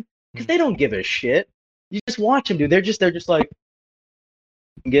 dude, because Mm. they don't give a shit. You just watch them, dude. They're just like,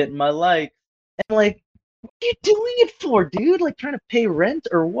 getting my likes. And like, what are you doing it for, dude? Like trying to pay rent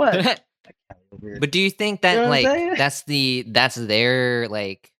or what? Weird. But do you think You know that what I'm like saying? that's their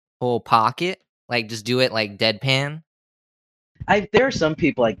like whole pocket? Like just do it like deadpan? There are some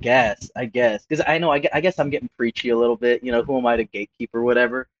people, I guess, because I guess I'm getting preachy a little bit. Who am I to gatekeep or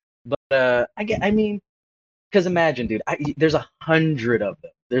whatever? But I mean, because imagine, dude, there's 100 of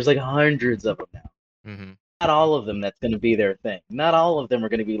them. There's like hundreds of them now. Mhm. Not all of them that's going to be their thing. Not all of them are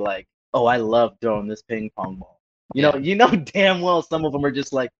going to be like, oh, I love throwing this ping pong ball. Yeah. Damn well some of them are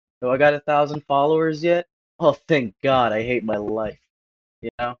just like, oh, I got 1,000 followers yet? Oh, thank God, I hate my life. You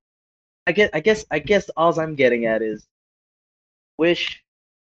know? I guess all I'm getting at is, wish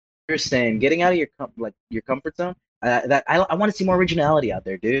you're saying getting out of your comfort zone. I want to see more originality out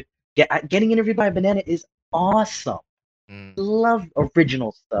there, dude. Getting interviewed by a banana is awesome. Mm, Love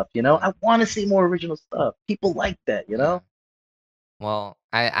original stuff. yeah. I want to see more original stuff. People like that. Yeah. Well,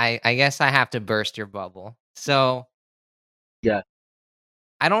 I guess I have to burst your bubble. So, Yeah.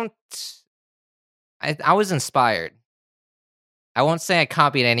 I don't I was inspired. I won't say I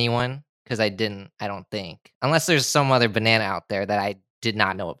copied anyone because I didn't, I don't think. Unless there's some other banana out there that I did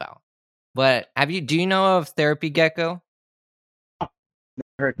not know about. But do you know of Therapy Gecko?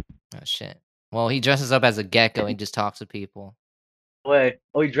 Heard. Oh shit. Well, he dresses up as a gecko and just talks to people. Wait.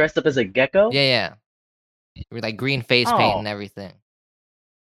 Oh, he dressed up as a gecko? Yeah, yeah. With like green face paint Oh, and everything.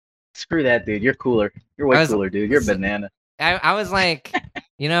 screw that, dude. You're cooler. You're way I was cooler, dude. You're a banana. I was like,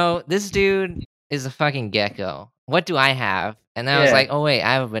 this dude is a fucking gecko. What do I have? And then I was Yeah. like, oh wait,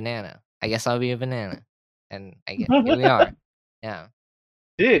 I have a banana. I guess I'll be a banana. And I get here we are. Yeah.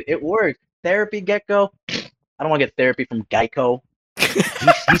 Dude, it worked. Therapy gecko. I don't want to get therapy from Geico.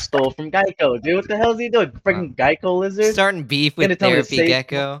 He stole from Geico, dude. What the hell is he doing? Wow. Freaking Geico lizard? Starting beef Gonna with tell me to Therapy save?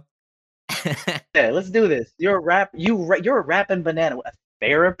 Gecko. Yeah, let's do this. You're a rapping banana. A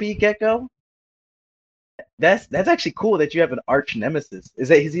therapy gecko? That's actually cool that you have an arch nemesis. Is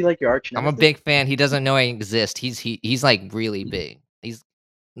he like your arch I'm a nemesis? big fan. He doesn't know I exist. He's like really big. He's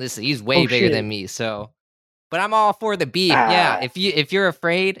way Oh bigger shit. than me. So, but I'm all for the beef. Yeah, Ah, if you're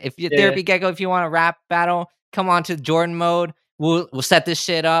afraid, if you yeah. Therapy Gecko, if you want a rap battle, come on to Jordan mode. We'll set this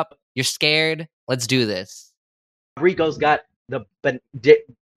shit up. You're scared. Let's do this. Rico's got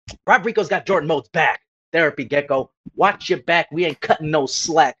Rob Rico's got Jordan Mode's back. Therapy Gecko, watch your back. We ain't cutting no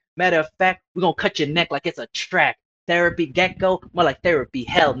slack. Matter of fact, we gonna cut your neck like it's a track. Therapy Gecko, more like therapy.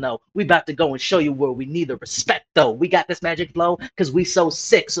 Hell no. We about to go and show you where we need the respect though. We got this magic flow because we so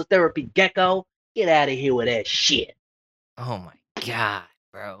sick. So Therapy Gecko, get out of here with that shit. Oh my god,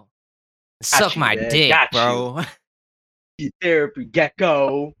 bro. Got Suck you, my man. dick, Got bro. you. Therapy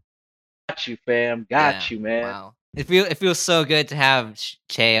Gecko. Got you, fam. Yeah. Got you, man. Wow. It feels so good to have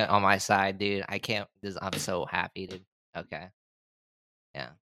Che on my side, dude. I can't. I'm so happy, dude. Okay. Yeah.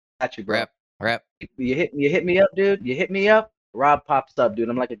 Got you, bro. Rep. You hit me up, dude. You hit me up. Rob pops up, dude.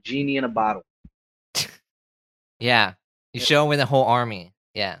 I'm like a genie in a bottle. Yeah. You show him with the whole army.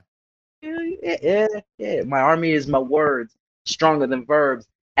 Yeah. Yeah. My army is my words, stronger than verbs,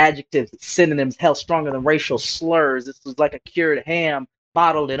 adjectives, synonyms, hell, stronger than racial slurs. This was like a cured ham,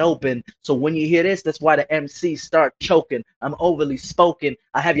 bottled and open. So when you hear this, that's why the MCs start choking. I'm overly spoken.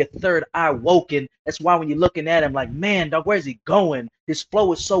 I have your third eye woken. That's why when you're looking at him, like, man, dog, where's he going? His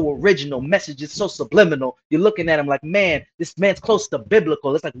flow is so original, message is so subliminal. You're looking at him like, man, this man's close to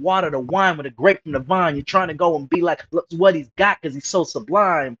biblical. It's like water to wine with a grape from the vine. You're trying to go and be like, look what he's got because he's so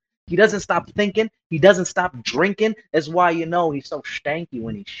sublime. He doesn't stop thinking. He doesn't stop drinking. That's why you know he's so stanky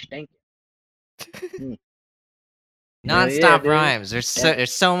when he's stinking. Non-stop dude. rhymes. There's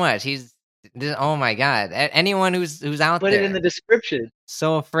so much. Oh my god. Anyone who's out Put there, it in the description.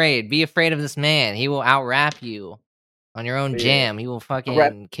 so afraid. Be afraid of this man. He will out rap you on your own jam. He will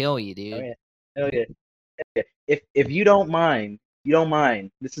fucking kill you, dude. Oh yeah. If you don't mind,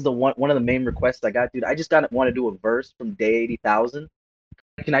 this is the one of the main requests I got, dude. I just want to do a verse from Day 80,000.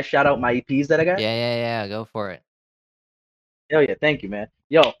 Can I shout out my EPs that I got? Yeah. Go for it. Hell yeah, thank you, man.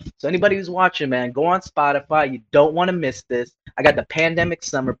 Yo, so anybody who's watching, man, go on Spotify. You don't want to miss this. I got the Pandemic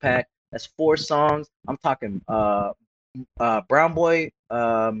Summer Pack. That's 4 songs. I'm talking Brown Boy,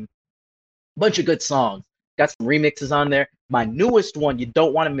 bunch of good songs. Got some remixes on there. My newest one, you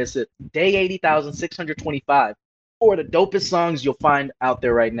don't want to miss it. Day 80,625. 4 of the dopest songs you'll find out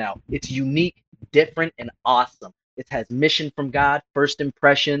there right now. It's unique, different, and awesome. It has Mission from God, First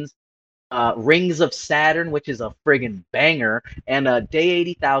Impressions, Rings of Saturn, which is a friggin' banger, and Day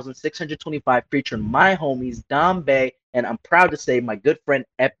 80,625 featuring my homies Dom Bay, and I'm proud to say my good friend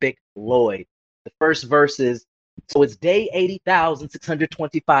Epic Lloyd. The first verse is, so it's Day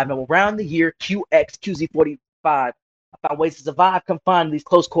 80,625, and around the year QZ45, I found ways to survive confined to these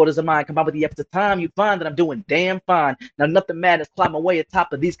close quarters of mine. Combined with the efforts of time, you find that I'm doing damn fine. Now nothing matters, climb my way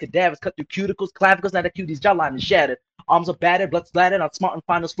atop of these cadavers, cut through cuticles, clavicles, now the cuties jawline is shattered. Arms are battered, blood splattered, I'm smart and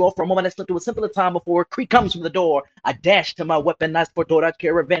find the floor. For a moment I slipped to a simpler time before a creak comes from the door. I dash to my weaponized for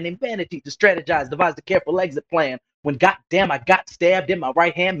caravan in vanity to strategize, devise the careful exit plan. When goddamn I got stabbed in my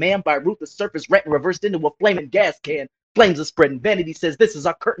right hand, man, by a ruthless surface rent and reversed into a flaming gas can. Flames are spreading. Vanity says, this is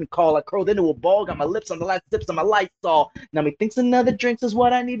our curtain call. I curled into a ball, got my lips on the last sips of my Lysol. Now methinks another drinks is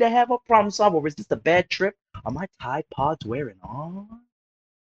what I need to have a problem solve. Or is this a bad trip? Are my Tide Pods wearing on?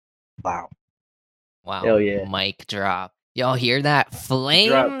 Wow. Hell yeah. Mic drop. Y'all hear that?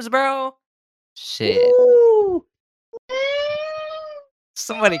 Flames, bro? Shit. Woo!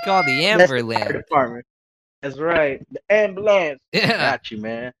 Somebody call the ambulance. Department. That's right. The ambulance. Yeah. Got you,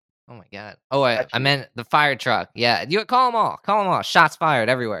 man. Oh my god. Oh, I meant the fire truck. Yeah. You call them all. Call them all. Shots fired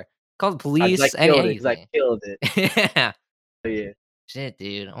everywhere. Call the police. I killed it. Yeah. Yeah. Shit,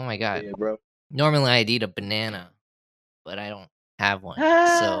 dude. Oh my god. Yeah, bro. Normally I'd eat a banana, but I don't have one.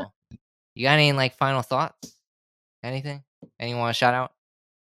 So, you got any like final thoughts? Anything? Anyone want to shout out?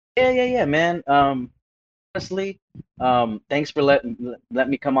 Yeah, man. Honestly, thanks for letting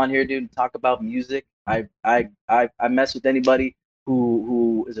me come on here, dude, and talk about music. I mess with anybody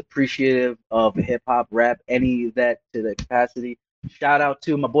who is appreciative of hip hop, rap, any of that to the capacity. Shout out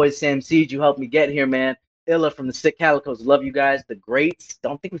to my boy Sam Siege, you helped me get here, man. Illa from the Sick Calicos, love you guys. The Greats,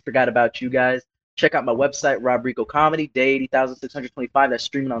 don't think we forgot about you guys. Check out my website, Rob Rico Comedy, Day 80,625. That's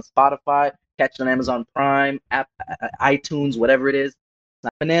streaming on Spotify. Catch it on Amazon Prime, iTunes, whatever it is. It's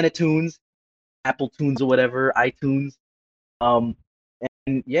not Banana Tunes, Apple Tunes or whatever, iTunes.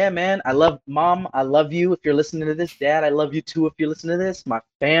 And yeah, man, I love Mom. I love you if you're listening to this. Dad, I love you too if you're listening to this. My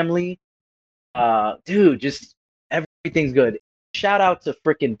family, dude, just everything's good. Shout out to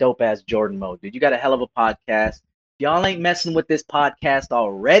freaking dope ass Jordan Mode, dude. You got a hell of a podcast. If y'all ain't messing with this podcast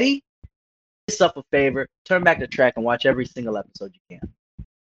already, yourself a favor, turn back the track and watch every single episode you can.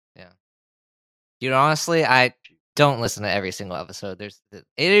 Yeah. Dude, honestly, I don't listen to every single episode.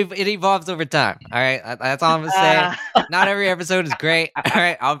 It evolves over time. All right, that's all I'm gonna say. Not every episode is great. All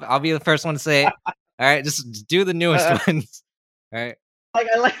right, I'll be the first one to say it. All right, just do the newest ones. All right,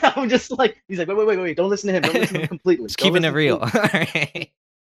 I'm just like he's like wait, don't listen to him. Don't listen to him completely. just keeping it real. All right.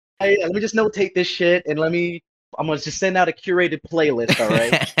 Hey, let me just notate this shit and I'm gonna just send out a curated playlist. All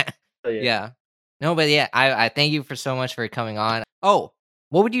right. So, Yeah. No, but yeah, I thank you for so much for coming on. Oh,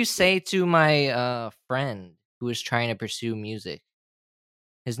 what would you say to my friend who is trying to pursue music?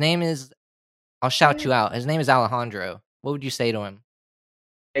 His name is I'll shout you out. His name is Alejandro. What would you say to him?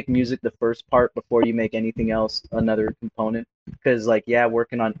 Make music the first part before you make anything else another component, because like yeah,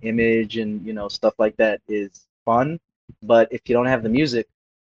 working on image and stuff like that is fun, but if you don't have the music,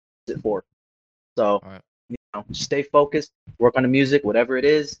 what's it for? So All right. stay focused, work on the music, whatever it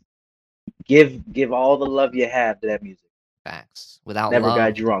is. Give all the love you have to that music. Facts. Without Never guide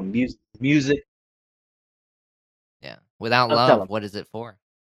love, you wrong. Music. yeah. Without I'll tell love, them what is it for?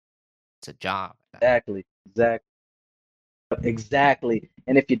 It's a job. exactly.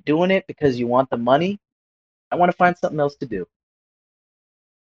 And if you're doing it because you want the money, I want to find something else to do.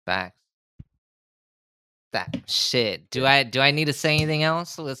 Facts. That shit. Do I need to say anything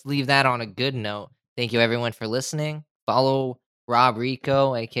else? Let's leave that on a good note. Thank you everyone for listening. Follow Rob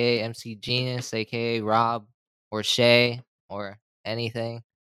Rico, aka MC Genius, aka Rob or Shay or anything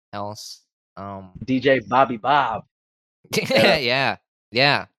else. DJ Bobby Bob. Yeah.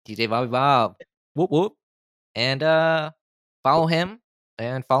 Yeah. DJ Bobby Bob. Whoop whoop. And follow him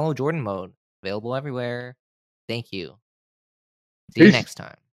and follow Jordan Mode. Available everywhere. Thank you. See you Peace. next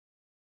time.